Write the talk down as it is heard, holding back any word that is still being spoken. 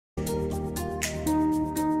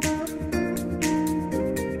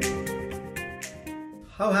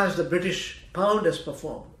how has the British pound has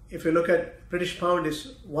performed? If you look at British pound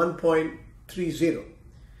is 1.30.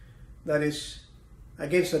 That is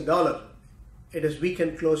against the dollar. It has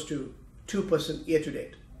weakened close to 2% year to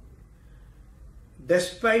date.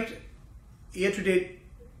 Despite year to date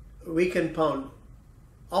weakened pound,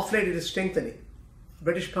 off late it is strengthening.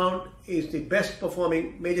 British pound is the best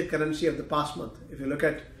performing major currency of the past month. If you look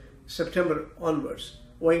at September onwards,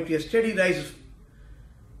 owing to a steady rise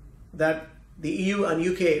that the EU and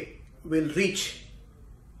UK will reach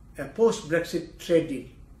a post-Brexit trade deal,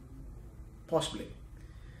 possibly.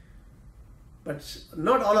 But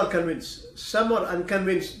not all are convinced. Some are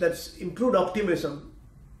unconvinced that improved optimism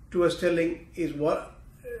towards sterling is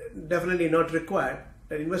definitely not required.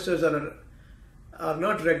 That investors are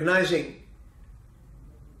not recognizing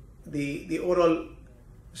the overall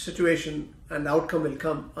situation, and the outcome will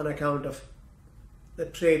come on account of the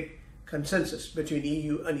trade consensus between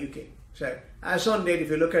EU and UK. So as on date, if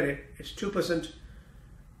you look at it, it's 2%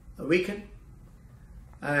 weakened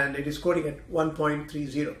and it is quoting at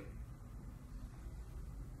 1.30.